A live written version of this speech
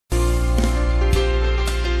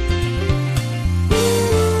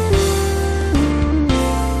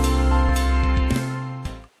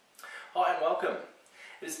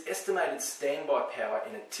automated standby power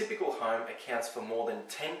in a typical home accounts for more than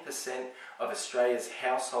 10% of Australia's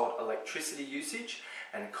household electricity usage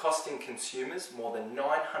and costing consumers more than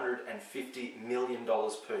 $950 million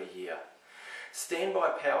per year.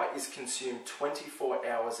 Standby power is consumed 24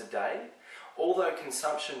 hours a day. Although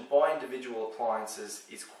consumption by individual appliances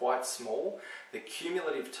is quite small, the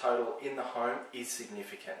cumulative total in the home is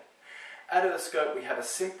significant. At EarthScope, we have a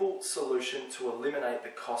simple solution to eliminate the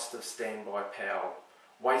cost of standby power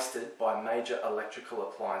wasted by major electrical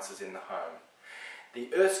appliances in the home. The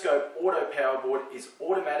EarthScope Auto Power Board is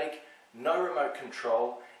automatic, no remote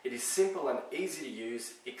control. It is simple and easy to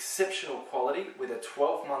use, exceptional quality with a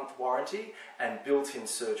 12-month warranty and built-in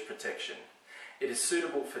surge protection. It is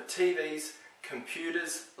suitable for TVs,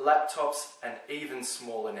 computers, laptops and even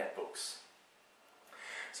smaller netbooks.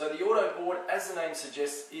 So the Auto Board, as the name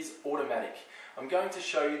suggests, is automatic. I'm going to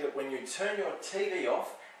show you that when you turn your TV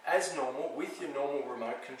off as normal with your normal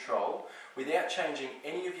remote control, without changing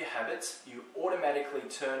any of your habits, you automatically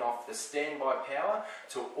turn off the standby power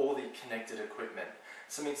to all the connected equipment.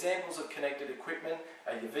 Some examples of connected equipment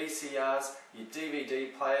are your VCRs, your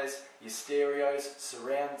DVD players, your stereos,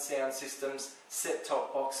 surround sound systems,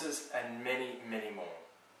 set-top boxes and many, many more.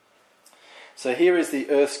 So here is the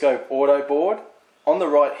EarthScope Auto Board. On the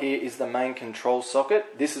right here is the main control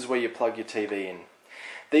socket. This is where you plug your TV in.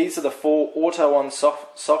 These are the 4 auto-on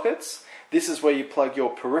sockets. This is where you plug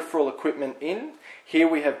your peripheral equipment in. Here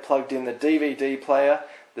we have plugged in the DVD player,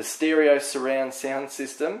 the stereo surround sound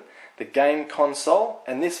system, the game console,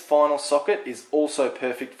 and this final socket is also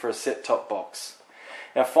perfect for a set-top box.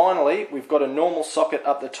 Now finally, we've got a normal socket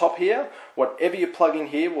up the top here. Whatever you plug in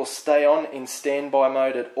here will stay on in standby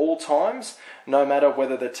mode at all times, no matter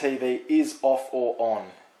whether the TV is off or on.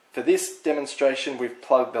 For this demonstration, we've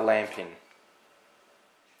plugged the lamp in.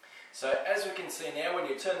 So as we can see now, when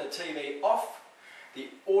you turn the TV off, the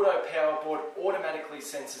Auto Power Board automatically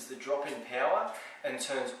senses the drop in power and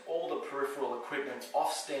turns all the peripheral equipment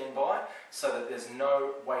off standby so that there's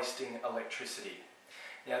no wasting electricity.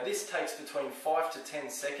 Now this takes between 5 to 10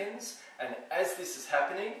 seconds, and as this is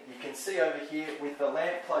happening, you can see over here with the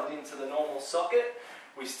lamp plugged into the normal socket,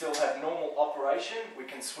 we still have normal operation. We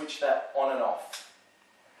can switch that on and off.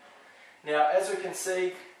 Now as we can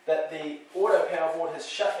see that the Auto Power Board has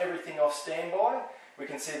shut everything off standby, we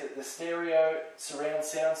can see that the stereo surround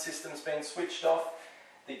sound system's been switched off,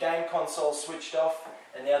 the game console switched off,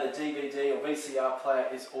 and now the DVD or VCR player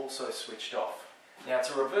is also switched off. Now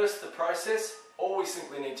to reverse the process, all we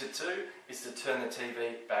simply need to do is to turn the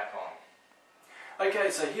TV back on. Okay,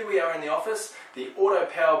 so here we are in the office. The Auto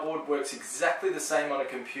Power Board works exactly the same on a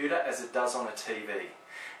computer as it does on a TV.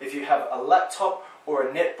 If you have a laptop or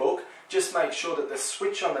a netbook, just make sure that the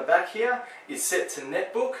switch on the back here is set to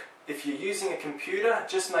netbook. If you're using a computer,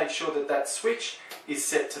 just make sure that that switch is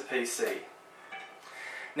set to PC.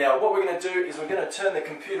 Now what we're going to do is we're going to turn the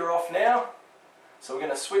computer off now. So we're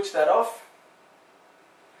going to switch that off.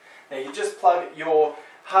 Now you just plug your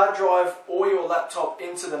hard drive or your laptop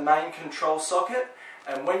into the main control socket,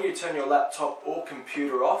 and when you turn your laptop or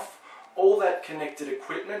computer off, all that connected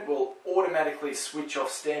equipment will automatically switch off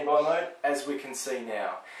standby mode, as we can see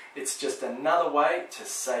now. It's just another way to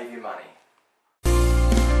save you money.